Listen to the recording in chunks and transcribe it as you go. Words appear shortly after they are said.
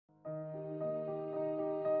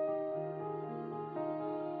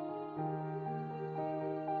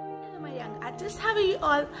Artists, how are you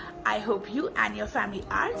all? I hope you and your family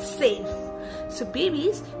are safe. So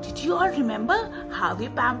babies, did you all remember how we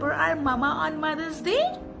pamper our mama on Mother's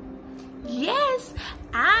Day? Yes,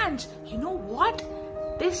 and you know what?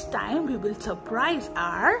 This time we will surprise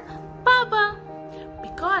our Papa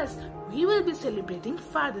because we will be celebrating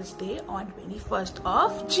Father's Day on 21st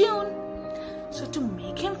of June. So to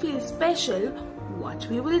make him feel special, what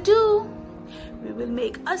we will do? We will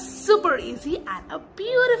make a super easy and a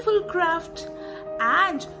beautiful craft,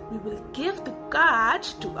 and we will give the card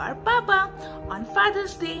to our Papa on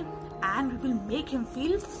Father's Day, and we will make him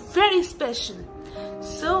feel very special.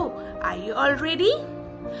 So are you all ready?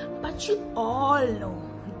 But you all know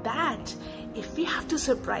that if we have to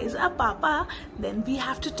surprise our Papa, then we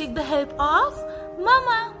have to take the help of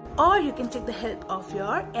Mama. Or you can take the help of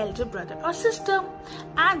your elder brother or sister,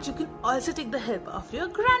 and you can also take the help of your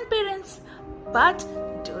grandparents. But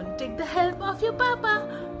don't take the help of your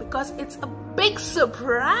Papa because it's a big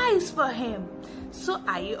surprise for him. So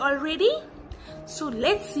are you all ready? So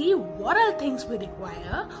let's see what are things we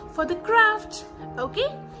require for the craft. Okay,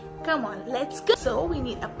 come on, let's go. So we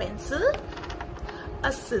need a pencil,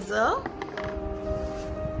 a scissor,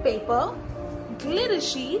 paper, glitter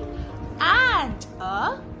sheet, and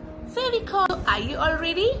a Fevicol. Are you all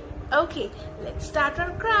ready? Okay, let's start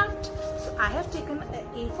our craft. So I have taken an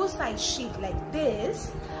A4 size sheet like this,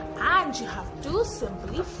 and you have to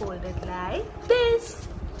simply fold it like this.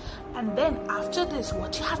 And then after this,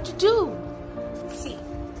 what you have to do? See,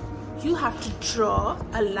 you have to draw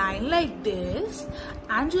a line like this,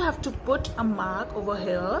 and you have to put a mark over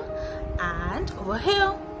here and over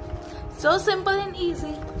here. So simple and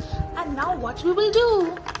easy. And now what we will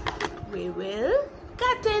do? We will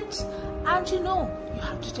cut it, and you know you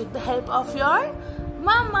have to take the help of your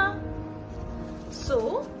Mama.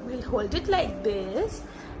 So we'll hold it like this,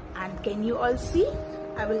 and can you all see?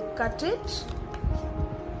 I will cut it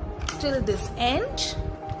till this end,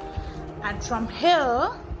 and from here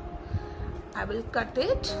I will cut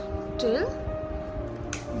it till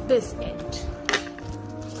this end.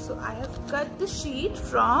 So I have cut the sheet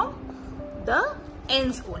from the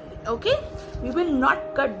ends only. Okay, we will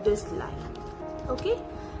not cut this line. Okay,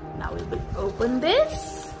 now we will open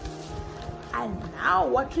this, and now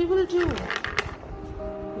what we will do?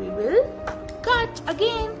 We will cut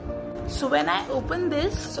again. So when I open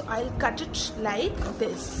this, so I'll cut it like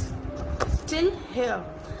this till here,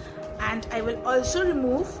 and I will also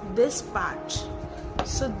remove this part.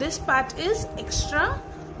 So this part is extra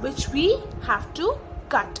which we have to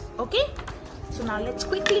cut. Okay, so now let's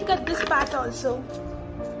quickly cut this part also.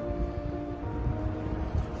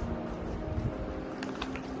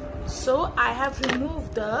 So I have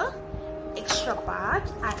removed the extra part,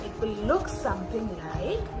 and it will look something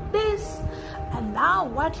like this. And now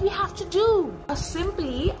what we have to do?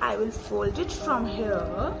 Simply I will fold it from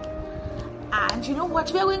here, and you know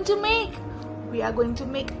what we are going to make? We are going to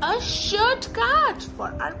make a shirt card for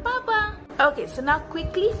our Papa. Okay, so now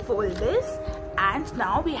quickly fold this, and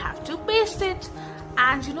now we have to paste it.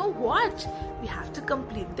 And you know what? We have to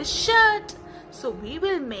complete the shirt. So we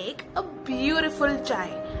will make a beautiful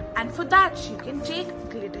tie, and for that you can take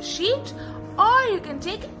glitter sheet or you can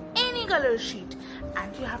take any color sheet,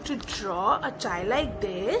 and you have to draw a tie like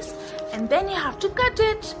this, and then you have to cut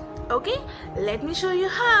it. Okay, let me show you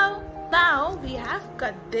how. Now we have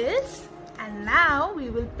cut this, and now we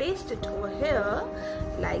will paste it over here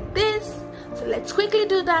like this. So let's quickly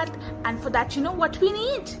do that, and for that you know what we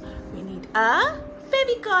need? We need a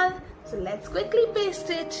Fevicol. So let's quickly paste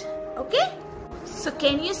it. Okay, so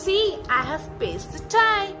can you see I have pasted the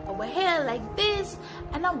tie over here like this.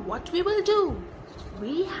 And now what we will do?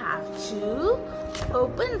 We have to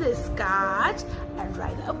open this card and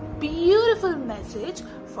write a beautiful message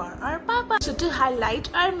for our Papa. So to highlight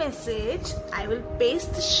our message, I will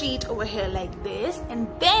paste the sheet over here like this, and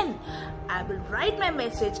then I will write my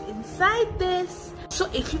message inside this. So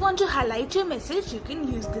if you want to highlight your message, you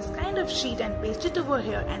can use this kind of sheet and paste it over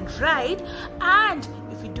here and write. And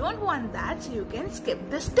if you don't want that, so you can skip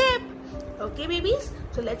this step. Okay babies,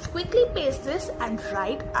 so let's quickly paste this and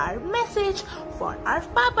write our message for our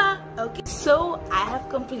Papa. Okay, so I have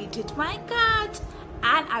completed my card,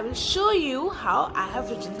 and I will show you how I have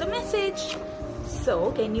written the message.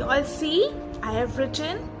 So can you all see? I have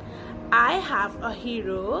written, I have a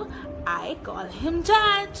hero, I call him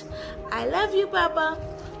Dad. I love you, Papa.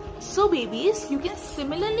 So babies, you can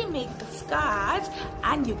similarly make this card,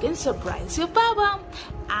 and you can surprise your Papa.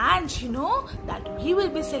 And you know that we will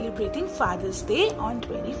be celebrating Father's Day on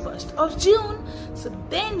 21st of June. So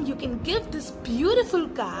then you can give this beautiful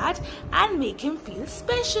card and make him feel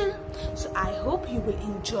special. So I hope you will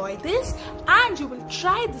enjoy this and you will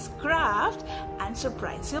try this craft and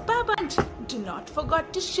surprise your Papa. Do not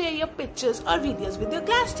forget to share your pictures or videos with your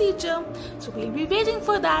class teacher. So we'll be waiting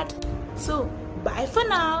for that. So bye for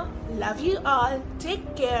now. Love you all.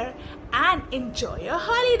 Take care and enjoy your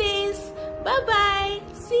holidays. Bye bye.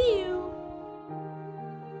 See you.